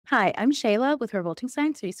Hi, I'm Shayla with Revolting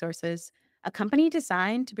Science Resources, a company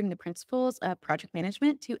designed to bring the principles of project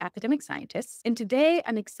management to academic scientists. And today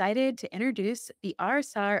I'm excited to introduce the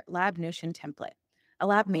RSR Lab Notion Template, a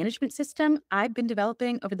lab management system I've been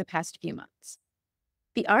developing over the past few months.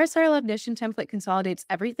 The RSR Lab Notion Template consolidates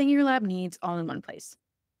everything your lab needs all in one place.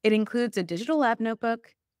 It includes a digital lab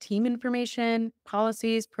notebook, team information,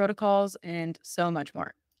 policies, protocols, and so much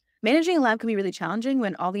more. Managing a lab can be really challenging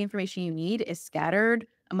when all the information you need is scattered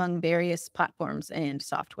among various platforms and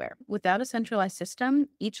software. Without a centralized system,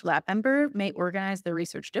 each lab member may organize their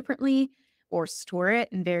research differently or store it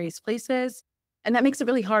in various places, and that makes it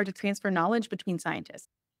really hard to transfer knowledge between scientists.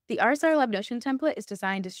 The RSR Lab Notion template is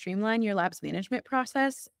designed to streamline your lab's management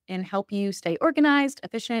process and help you stay organized,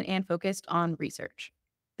 efficient, and focused on research.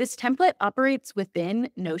 This template operates within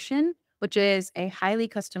Notion, which is a highly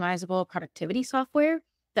customizable productivity software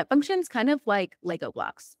that functions kind of like Lego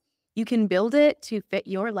blocks. You can build it to fit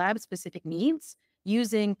your lab specific needs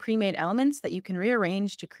using pre-made elements that you can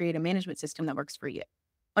rearrange to create a management system that works for you.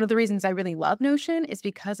 One of the reasons I really love Notion is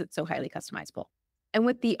because it's so highly customizable. And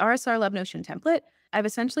with the RSR Lab Notion template, I've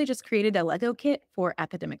essentially just created a Lego kit for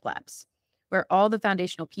academic labs where all the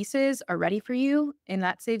foundational pieces are ready for you, and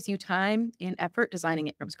that saves you time and effort designing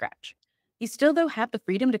it from scratch. You still, though, have the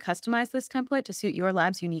freedom to customize this template to suit your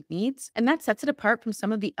lab's unique needs, and that sets it apart from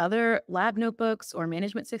some of the other lab notebooks or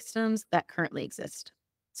management systems that currently exist.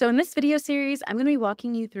 So in this video series, I'm going to be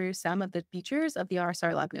walking you through some of the features of the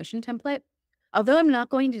RSR Lab Notion template. Although I'm not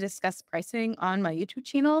going to discuss pricing on my YouTube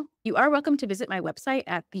channel, you are welcome to visit my website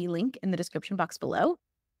at the link in the description box below.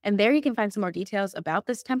 And there you can find some more details about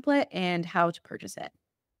this template and how to purchase it.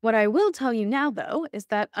 What I will tell you now, though, is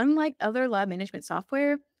that unlike other lab management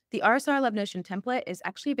software, the RSR Lab Notion template is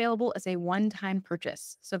actually available as a one-time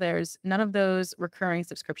purchase. So there's none of those recurring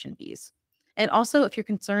subscription fees. And also, if you're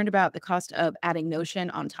concerned about the cost of adding Notion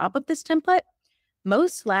on top of this template,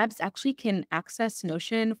 most labs actually can access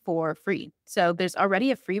Notion for free. So there's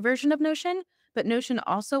already a free version of Notion, but Notion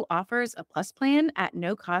also offers a plus plan at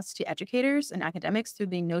no cost to educators and academics through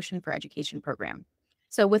the Notion for Education program.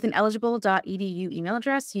 So with an eligible .edu email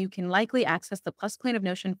address, you can likely access the plus plan of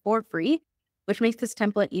Notion for free, which makes this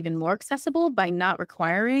template even more accessible by not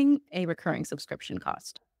requiring a recurring subscription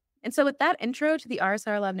cost. And so with that intro to the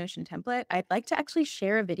RSR Lab Notion template, I'd like to actually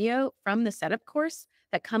share a video from the setup course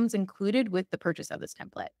that comes included with the purchase of this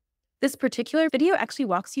template. This particular video actually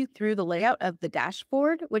walks you through the layout of the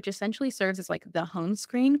dashboard, which essentially serves as like the home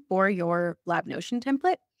screen for your Lab Notion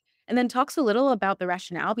template, and then talks a little about the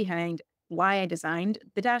rationale behind why I designed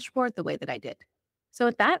the dashboard the way that I did. So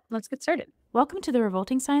with that, let's get started. Welcome to the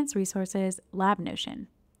Revolting Science Resources Lab Notion.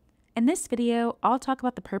 In this video, I'll talk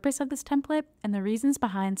about the purpose of this template and the reasons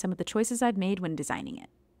behind some of the choices I've made when designing it.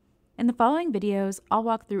 In the following videos, I'll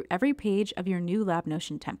walk through every page of your new Lab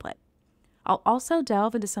Notion template. I'll also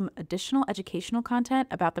delve into some additional educational content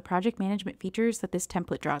about the project management features that this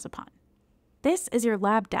template draws upon. This is your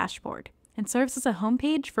lab dashboard and serves as a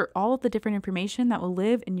homepage for all of the different information that will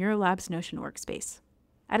live in your lab's Notion workspace.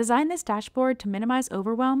 I designed this dashboard to minimize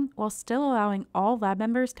overwhelm while still allowing all lab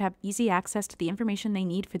members to have easy access to the information they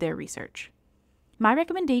need for their research. My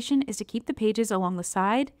recommendation is to keep the pages along the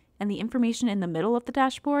side and the information in the middle of the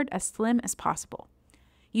dashboard as slim as possible.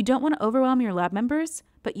 You don't want to overwhelm your lab members,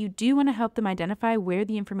 but you do want to help them identify where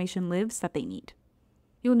the information lives that they need.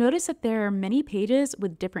 You'll notice that there are many pages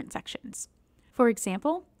with different sections. For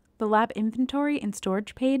example, the lab inventory and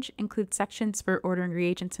storage page includes sections for ordering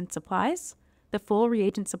reagents and supplies, the full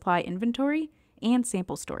reagent supply inventory, and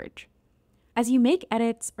sample storage. As you make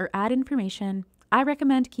edits or add information, I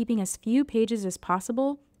recommend keeping as few pages as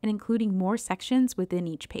possible and including more sections within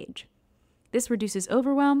each page. This reduces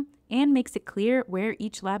overwhelm and makes it clear where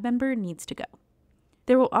each lab member needs to go.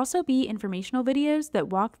 There will also be informational videos that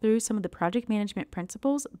walk through some of the project management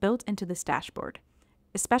principles built into this dashboard,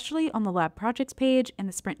 especially on the lab projects page and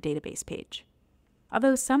the sprint database page.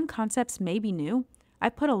 Although some concepts may be new, I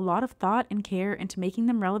put a lot of thought and care into making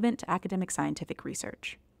them relevant to academic scientific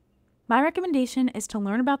research. My recommendation is to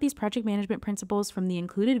learn about these project management principles from the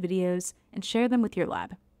included videos and share them with your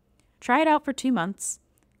lab. Try it out for 2 months,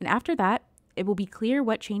 and after that, it will be clear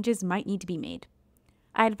what changes might need to be made.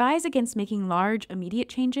 I advise against making large, immediate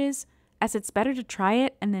changes, as it's better to try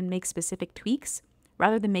it and then make specific tweaks,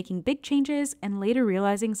 rather than making big changes and later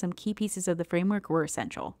realizing some key pieces of the framework were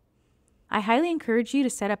essential. I highly encourage you to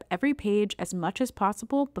set up every page as much as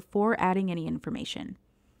possible before adding any information.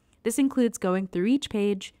 This includes going through each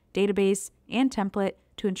page, database, and template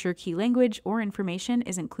to ensure key language or information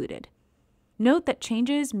is included. Note that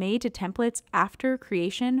changes made to templates after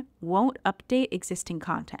creation won't update existing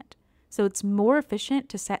content, so it's more efficient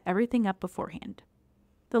to set everything up beforehand.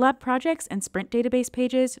 The lab projects and sprint database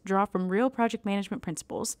pages draw from real project management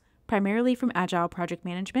principles, primarily from Agile project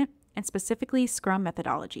management and specifically Scrum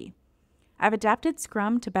methodology. I've adapted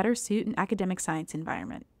Scrum to better suit an academic science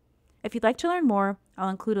environment. If you'd like to learn more, I'll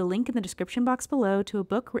include a link in the description box below to a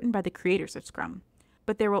book written by the creators of Scrum,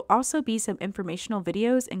 but there will also be some informational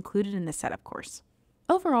videos included in the setup course.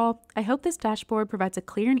 Overall, I hope this dashboard provides a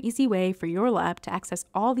clear and easy way for your lab to access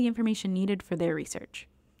all the information needed for their research.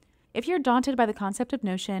 If you're daunted by the concept of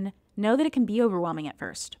Notion, know that it can be overwhelming at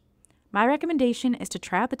first. My recommendation is to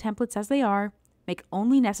try out the templates as they are, make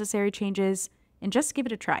only necessary changes, and just give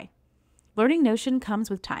it a try. Learning Notion comes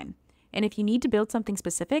with time, and if you need to build something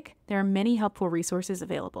specific, there are many helpful resources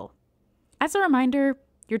available. As a reminder,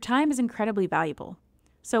 your time is incredibly valuable.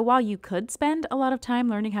 So while you could spend a lot of time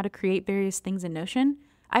learning how to create various things in Notion,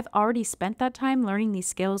 I've already spent that time learning these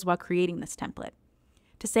skills while creating this template.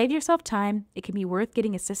 To save yourself time, it can be worth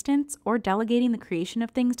getting assistance or delegating the creation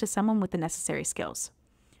of things to someone with the necessary skills.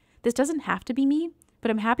 This doesn't have to be me,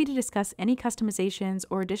 but I'm happy to discuss any customizations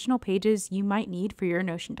or additional pages you might need for your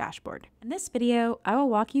Notion dashboard. In this video, I will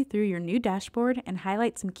walk you through your new dashboard and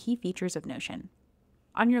highlight some key features of Notion.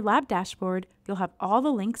 On your lab dashboard, you'll have all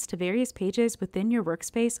the links to various pages within your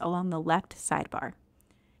workspace along the left sidebar.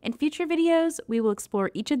 In future videos, we will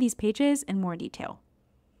explore each of these pages in more detail.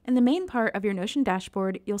 In the main part of your Notion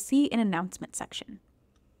dashboard, you'll see an announcement section.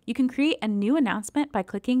 You can create a new announcement by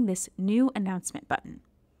clicking this New Announcement button.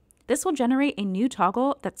 This will generate a new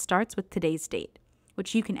toggle that starts with today's date,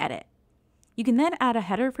 which you can edit. You can then add a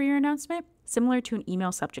header for your announcement, similar to an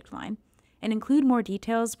email subject line, and include more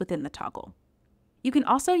details within the toggle. You can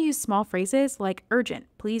also use small phrases like urgent,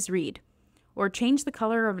 please read, or change the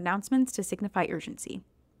color of announcements to signify urgency.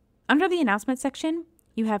 Under the announcement section,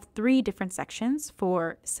 you have 3 different sections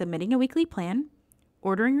for submitting a weekly plan,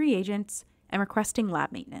 ordering reagents, and requesting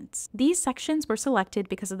lab maintenance. These sections were selected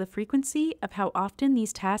because of the frequency of how often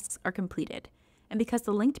these tasks are completed, and because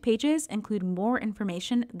the linked pages include more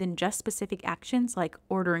information than just specific actions like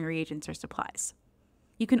ordering reagents or supplies.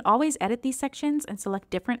 You can always edit these sections and select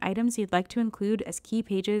different items you'd like to include as key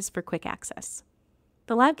pages for quick access.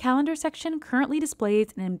 The lab calendar section currently displays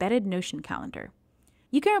an embedded Notion calendar.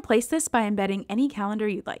 You can replace this by embedding any calendar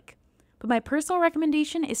you'd like, but my personal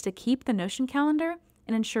recommendation is to keep the Notion calendar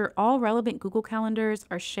and ensure all relevant Google calendars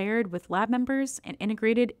are shared with lab members and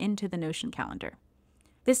integrated into the Notion calendar.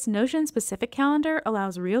 This Notion-specific calendar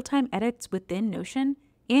allows real-time edits within Notion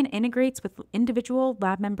and integrates with individual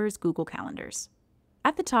lab members' Google calendars.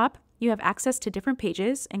 At the top, you have access to different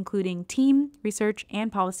pages, including team, research,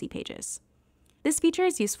 and policy pages. This feature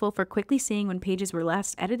is useful for quickly seeing when pages were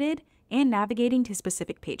last edited and navigating to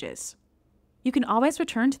specific pages. You can always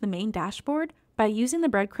return to the main dashboard by using the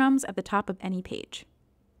breadcrumbs at the top of any page.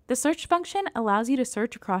 The search function allows you to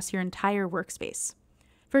search across your entire workspace.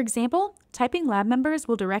 For example, typing lab members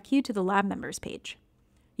will direct you to the lab members page.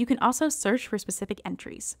 You can also search for specific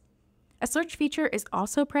entries. A search feature is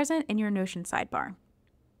also present in your Notion sidebar.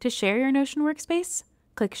 To share your Notion workspace,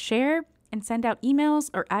 click Share and send out emails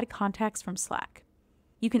or add contacts from Slack.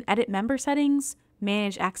 You can edit member settings,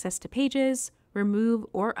 manage access to pages, remove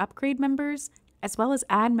or upgrade members, as well as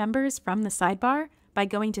add members from the sidebar by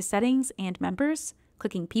going to Settings and Members,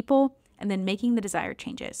 clicking People, and then making the desired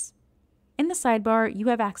changes. In the sidebar, you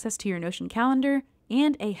have access to your Notion calendar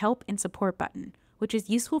and a Help and Support button, which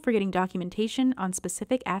is useful for getting documentation on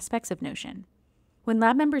specific aspects of Notion. When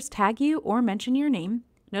lab members tag you or mention your name,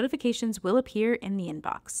 notifications will appear in the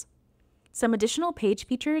inbox. Some additional page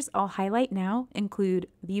features I'll highlight now include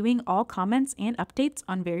viewing all comments and updates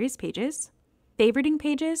on various pages, favoriting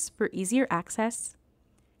pages for easier access,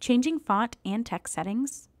 changing font and text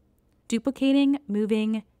settings, duplicating,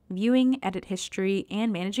 moving, viewing edit history,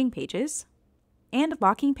 and managing pages, and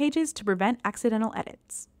locking pages to prevent accidental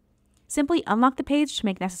edits. Simply unlock the page to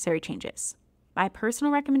make necessary changes. My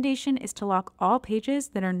personal recommendation is to lock all pages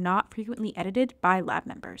that are not frequently edited by lab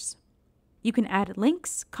members. You can add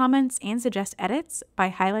links, comments, and suggest edits by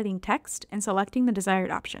highlighting text and selecting the desired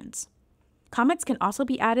options. Comments can also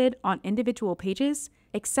be added on individual pages,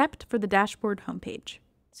 except for the dashboard homepage.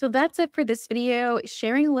 So that's it for this video,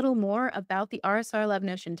 sharing a little more about the RSR Lab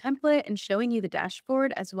Notion template and showing you the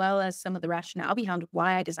dashboard as well as some of the rationale behind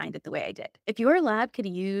why I designed it the way I did. If your lab could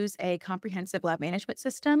use a comprehensive lab management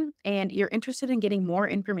system and you're interested in getting more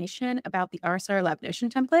information about the RSR Lab Notion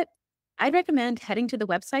template, I'd recommend heading to the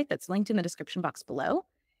website that's linked in the description box below,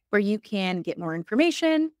 where you can get more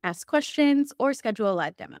information, ask questions, or schedule a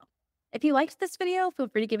live demo. If you liked this video, feel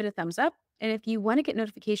free to give it a thumbs up. And if you want to get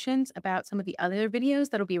notifications about some of the other videos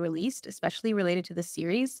that will be released, especially related to this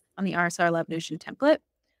series on the RSR Lab Notion template,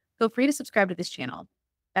 feel free to subscribe to this channel.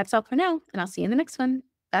 That's all for now, and I'll see you in the next one.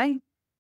 Bye.